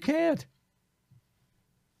 No, you can't.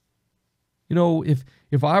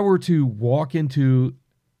 If I were to walk into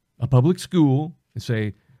a public school and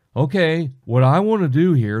say, okay, what I want to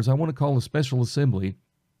do here is I want to call a special assembly,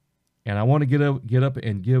 and I want to get up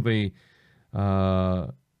and give a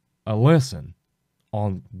lesson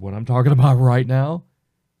on what I'm talking about right now,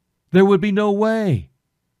 there would be no way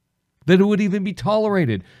that it would even be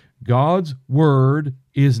tolerated. God's word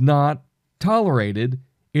is not tolerated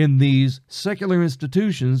in these secular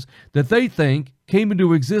institutions that they think came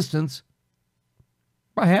into existence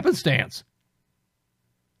by happenstance.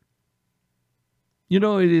 It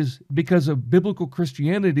is because of biblical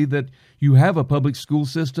Christianity that you have a public school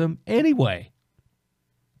system anyway.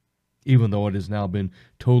 Even though it has now been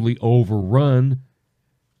totally overrun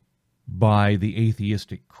by the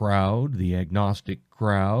atheistic crowd, the agnostic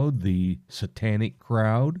crowd, the satanic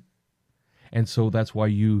crowd. And so that's why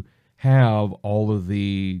you have all of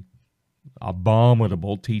the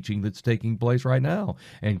abominable teaching that's taking place right now.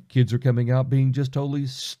 And kids are coming out being just totally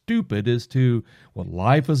stupid as to what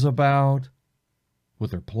life is about,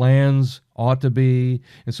 what their plans ought to be.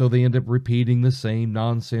 And so they end up repeating the same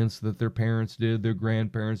nonsense that their parents did, their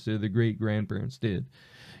grandparents did, their great-grandparents did.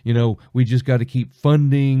 We just got to keep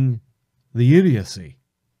funding the idiocy.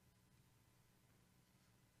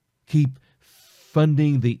 Keep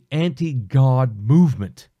funding the anti-God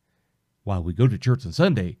movement while we go to church on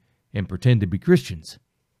Sunday and pretend to be Christians.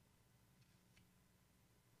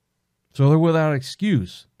 So they're without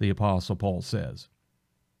excuse, the Apostle Paul says.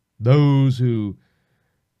 Those who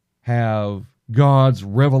have God's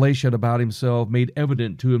revelation about himself made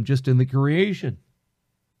evident to him just in the creation.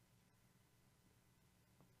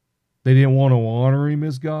 They didn't want to honor him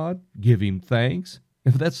as God, give him thanks.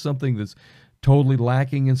 If that's something that's totally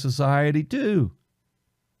lacking in society too.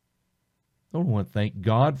 They don't want to thank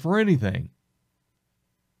God for anything,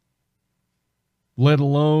 let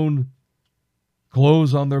alone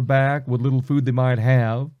clothes on their back, what little food they might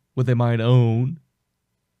have, what they might own,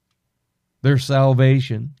 their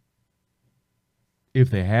salvation, if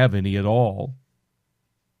they have any at all.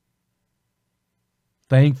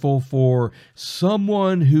 Thankful for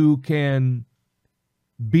someone who can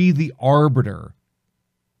be the arbiter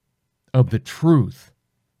of the truth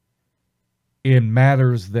in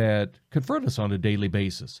matters that confront us on a daily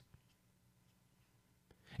basis.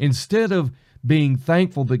 Instead of being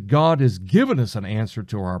thankful that God has given us an answer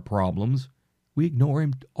to our problems, we ignore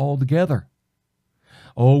him altogether.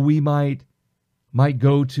 Oh, we might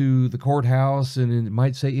go to the courthouse and it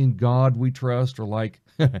might say, "In God we trust," or like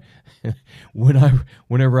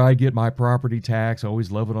whenever I get my property tax, I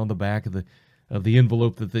always love it on the back of the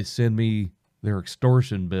envelope that they send me their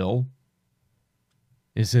extortion bill.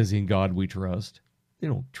 It says, "In God we trust." They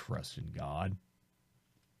don't trust in God.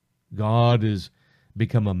 God has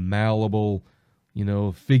become a malleable,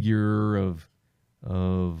 figure of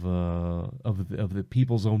the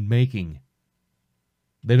people's own making.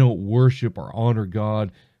 They don't worship or honor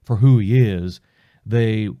God for who he is.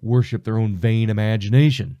 They worship their own vain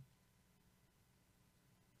imagination.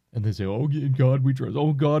 And they say, "Oh, in God we trust.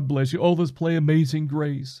 Oh, God bless you. Oh, let's play Amazing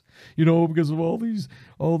Grace. Because of all these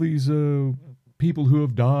people who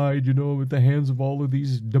have died, at the hands of all of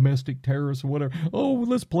these domestic terrorists or whatever. Oh,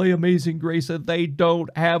 let's play Amazing Grace." And they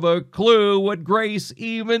don't have a clue what grace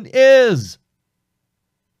even is,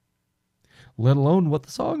 let alone what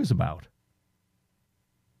the song is about.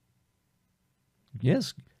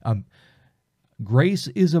 Yes, grace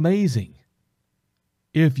is amazing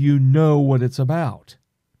if you know what it's about.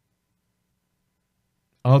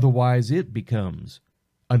 Otherwise, it becomes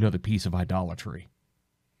another piece of idolatry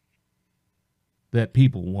that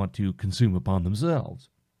people want to consume upon themselves.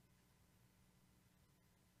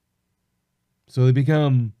 So they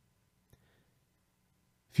become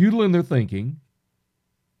futile in their thinking,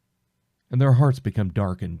 and their hearts become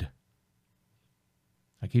darkened.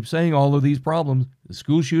 I keep saying all of these problems, the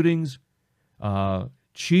school shootings,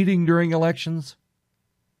 cheating during elections,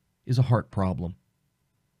 is a heart problem.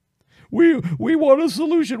 We want a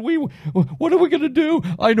solution. What are we going to do?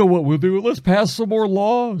 I know what we'll do. Let's pass some more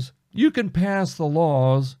laws. You can pass the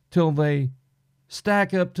laws till they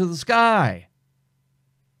stack up to the sky.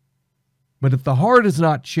 But if the heart is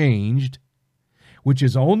not changed, which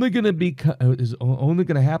is only going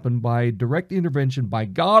to happen by direct intervention by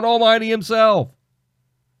God Almighty himself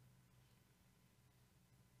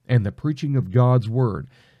and the preaching of God's word,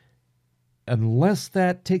 unless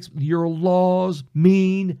that takes, your laws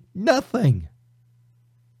mean nothing.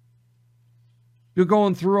 You're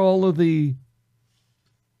going through all of the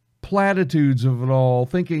platitudes of it all,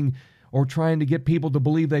 thinking or trying to get people to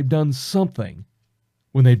believe they've done something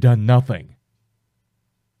when they've done nothing.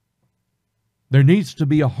 There needs to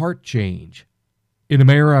be a heart change in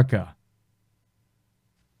America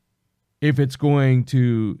if it's going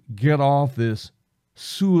to get off this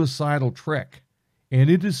suicidal trek. And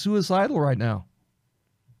it is suicidal right now.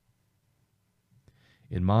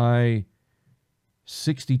 In my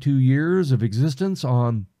 62 years of existence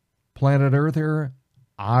on planet Earth here,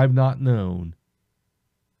 I've not known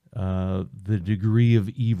the degree of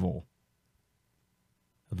evil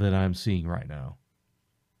that I'm seeing right now.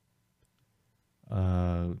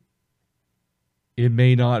 It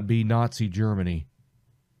may not be Nazi Germany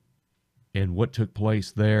and what took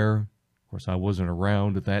place there. Of course, I wasn't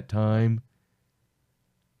around at that time.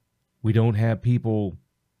 We don't have people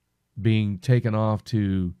being taken off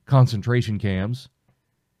to concentration camps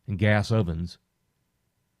and gas ovens,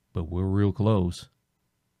 but we're real close.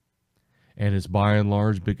 And it's by and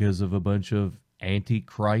large because of a bunch of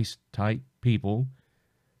antichrist-type people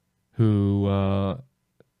who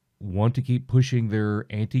want to keep pushing their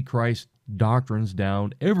antichrist doctrines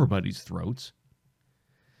down everybody's throats.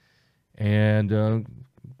 And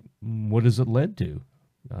what has it led to?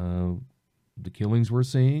 The killings we're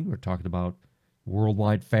seeing. We're talking about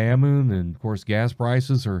worldwide famine, and of course gas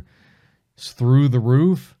prices are through the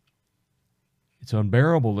roof. It's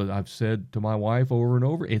unbearable. That I've said to my wife over and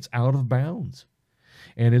over, it's out of bounds.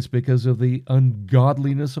 And it's because of the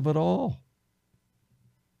ungodliness of it all.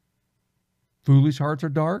 Foolish hearts are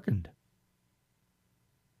darkened.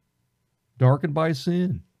 Darkened by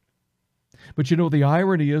sin. But the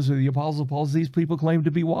irony is that the Apostle Paul says these people claim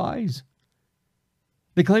to be wise.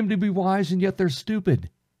 They claim to be wise, and yet they're stupid.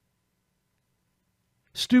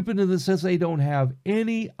 Stupid in the sense they don't have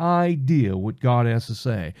any idea what God has to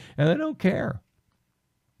say, and they don't care.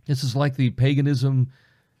 This is like the paganism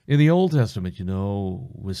in the Old Testament,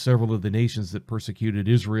 with several of the nations that persecuted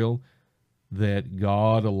Israel that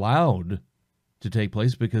God allowed to take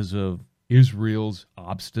place because of Israel's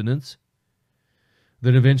obstinance,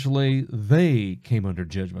 that eventually they came under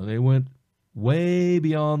judgment. They went way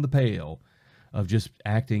beyond the pale of just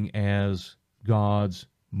acting as God's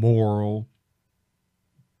moral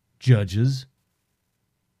judges.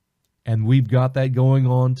 And we've got that going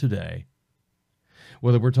on today.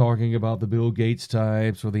 Whether we're talking about the Bill Gates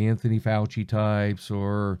types or the Anthony Fauci types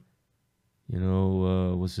or,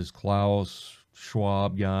 what's this Klaus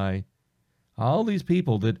Schwab guy. All these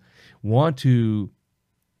people that want to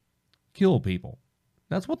kill people.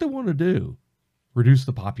 That's what they want to do. reduce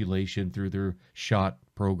the population through their shot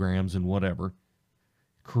programs and whatever,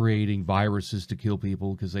 creating viruses to kill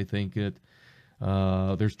people because they think that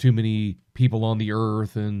there's too many people on the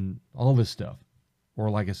earth and all this stuff. Or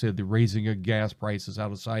like I said, the raising of gas prices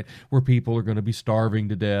out of sight where people are going to be starving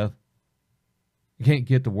to death. You can't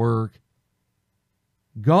get to work.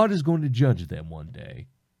 God is going to judge them one day.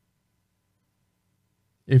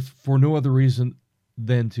 If for no other reason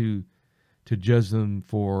than to judge them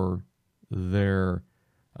for their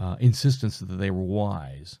insistence that they were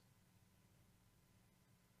wise.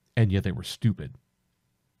 And yet they were stupid.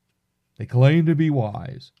 They claimed to be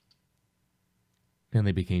wise. And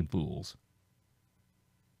they became fools.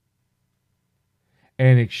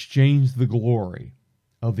 And exchanged the glory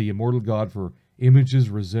of the immortal God for images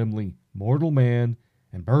resembling mortal man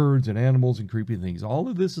and birds and animals and creepy things. All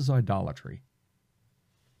of this is idolatry.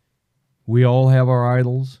 We all have our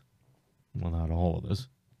idols. Well, not all of us.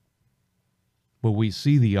 But we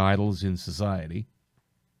see the idols in society.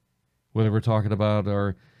 Whether we're talking about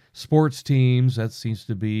our sports teams, that seems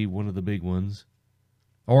to be one of the big ones.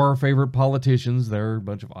 Or our favorite politicians, there are a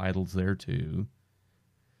bunch of idols there too.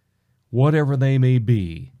 Whatever they may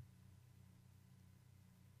be,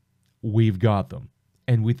 we've got them.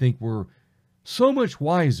 And we think we're so much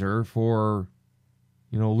wiser for,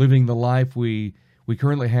 living the life we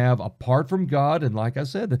currently have apart from God. And like I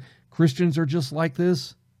said, Christians are just like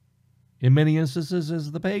this in many instances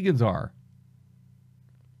as the pagans are.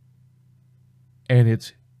 And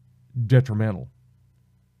it's detrimental.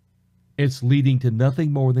 It's leading to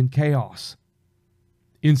nothing more than chaos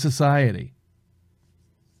in society.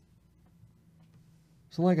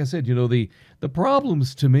 So like I said, the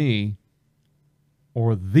problems to me,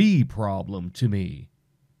 or the problem to me,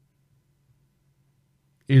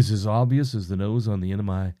 is as obvious as the nose on the end of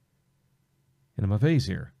my face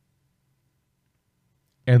here.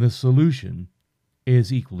 And the solution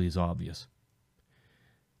is equally as obvious.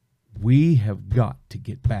 We have got to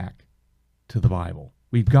get back to the Bible.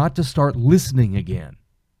 We've got to start listening again.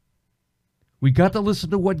 We've got to listen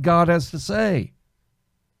to what God has to say.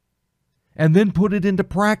 And then put it into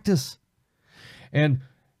practice. And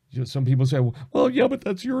some people say, well, yeah, but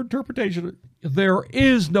that's your interpretation. There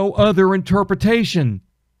is no other interpretation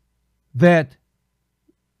that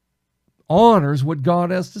honors what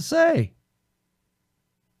God has to say.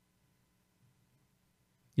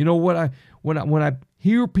 When I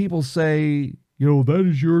hear people say, that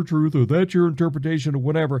is your truth or that's your interpretation or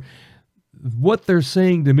whatever, what they're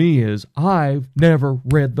saying to me is, I've never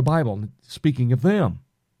read the Bible. Speaking of them,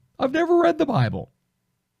 I've never read the Bible.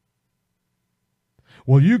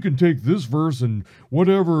 Well, you can take this verse and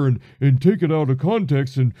whatever and take it out of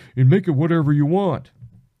context and make it whatever you want.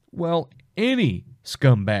 Well, any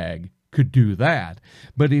scumbag could do that.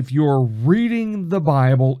 But if you're reading the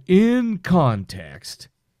Bible in context,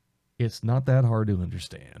 it's not that hard to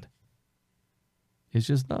understand. It's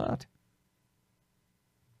just not.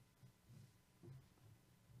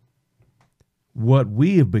 What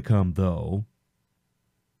we have become, though,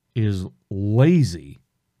 is lazy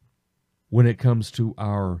when it comes to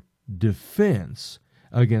our defense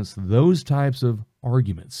against those types of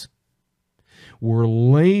arguments. We're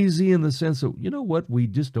lazy in the sense that, we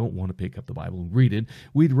just don't want to pick up the Bible and read it.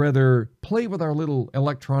 We'd rather play with our little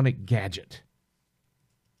electronic gadget,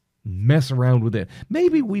 mess around with it.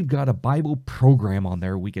 Maybe we've got a Bible program on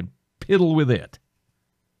there we can piddle with it.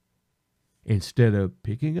 Instead of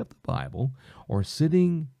picking up the Bible or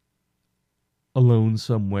sitting alone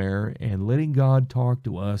somewhere and letting God talk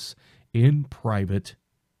to us in private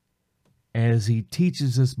as He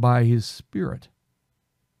teaches us by His Spirit,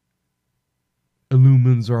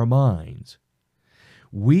 illumines our minds.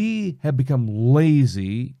 We have become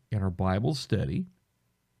lazy in our Bible study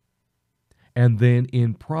and then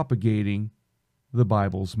in propagating the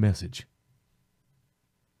Bible's message.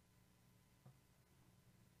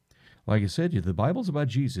 Like I said, the Bible's about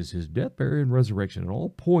Jesus, His death, burial, and resurrection. It all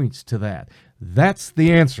points to that. That's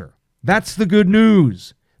the answer. That's the good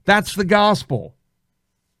news. That's the gospel.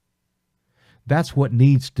 That's what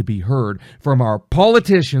needs to be heard from our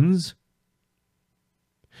politicians,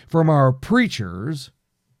 from our preachers,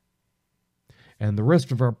 and the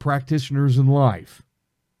rest of our practitioners in life,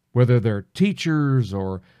 whether they're teachers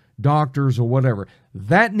or doctors or whatever.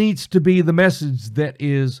 That needs to be the message that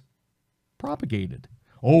is propagated.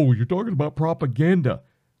 Oh, you're talking about propaganda.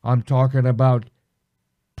 I'm talking about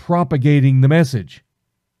propagating the message.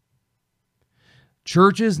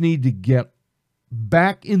 Churches need to get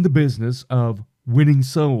back in the business of winning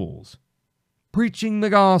souls, preaching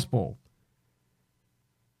the gospel,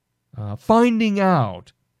 finding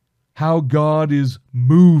out how God is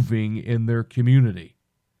moving in their community.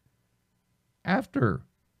 after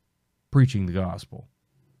preaching the gospel.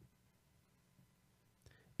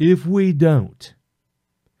 If we don't,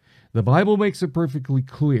 the Bible makes it perfectly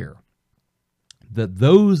clear that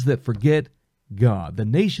those that forget God, the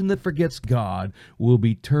nation that forgets God, will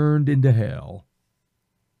be turned into hell.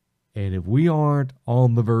 And if we aren't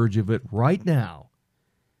on the verge of it right now,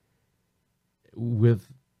 with,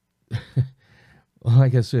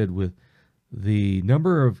 like I said, with the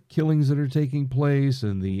number of killings that are taking place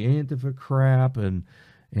and the Antifa crap and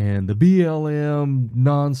the BLM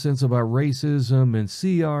nonsense about racism and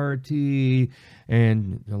CRT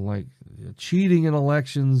and like cheating in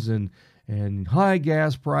elections and high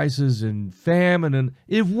gas prices and famine, and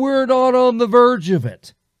if we're not on the verge of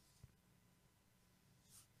it,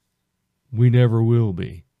 we never will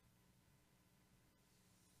be.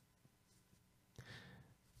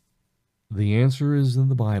 The answer is in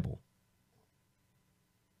the Bible.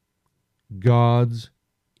 God's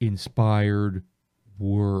inspired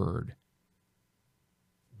word.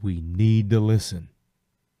 We need to listen.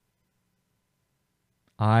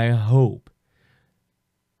 I hope,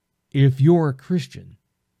 if you're a Christian,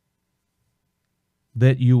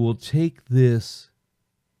 that you will take this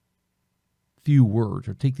few words,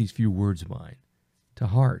 or take these few words of mine to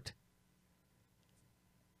heart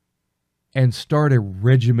and start a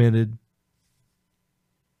regimented,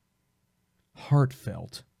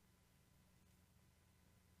 heartfelt,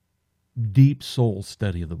 deep soul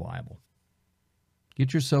study of the Bible.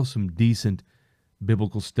 Get yourself some decent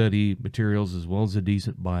biblical study materials as well as a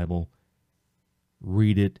decent Bible.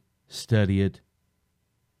 Read it, study it,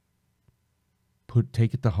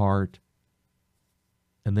 take it to heart,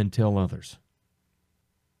 and then tell others.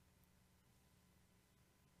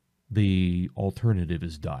 The alternative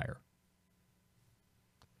is dire.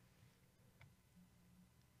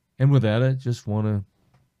 And with that, I just want to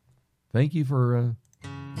thank you for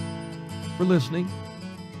listening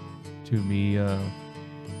to me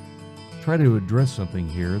try to address something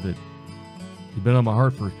here that has been on my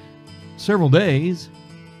heart for several days.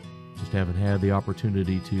 Just haven't had the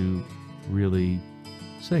opportunity to really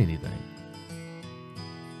say anything.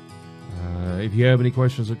 If you have any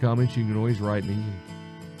questions or comments, you can always write me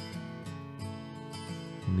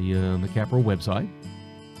on the Capro website.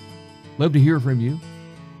 Love to hear from you,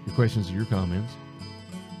 your questions and your comments.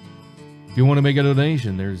 If you want to make a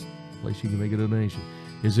donation, there's a place you can make a donation.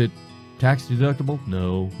 Is it tax deductible?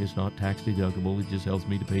 No, it's not tax deductible. It just helps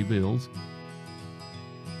me to pay bills.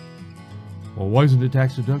 Well, why isn't it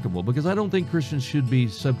tax deductible? Because I don't think Christians should be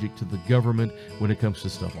subject to the government when it comes to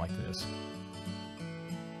stuff like this.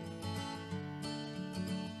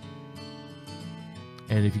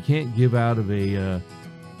 And if you can't give out of a,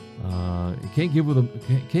 can't give with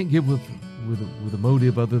a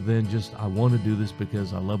motive other than just I want to do this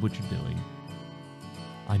because I love what you're doing,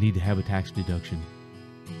 I need to have a tax deduction,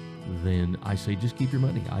 then I say just keep your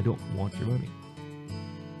money. I don't want your money.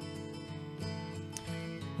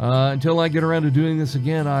 Until I get around to doing this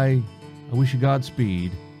again, I wish you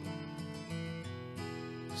Godspeed.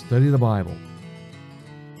 Study the Bible.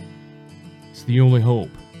 It's the only hope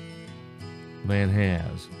man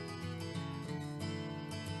has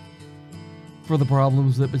for the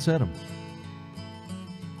problems that beset him.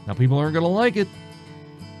 Now, people aren't going to like it.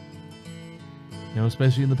 You know,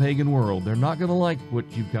 especially in the pagan world. They're not going to like what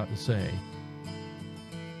you've got to say.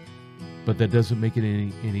 But that doesn't make it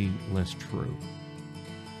any less true.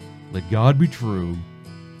 Let God be true,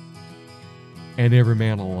 and every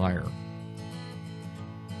man a liar.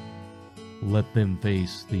 Let them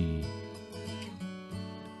face the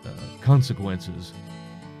consequences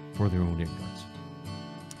for their own ignorance.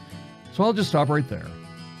 So I'll just stop right there.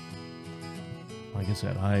 Like I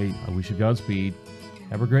said, I wish you Godspeed.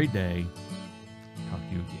 Have a great day. Talk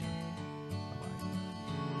to you again.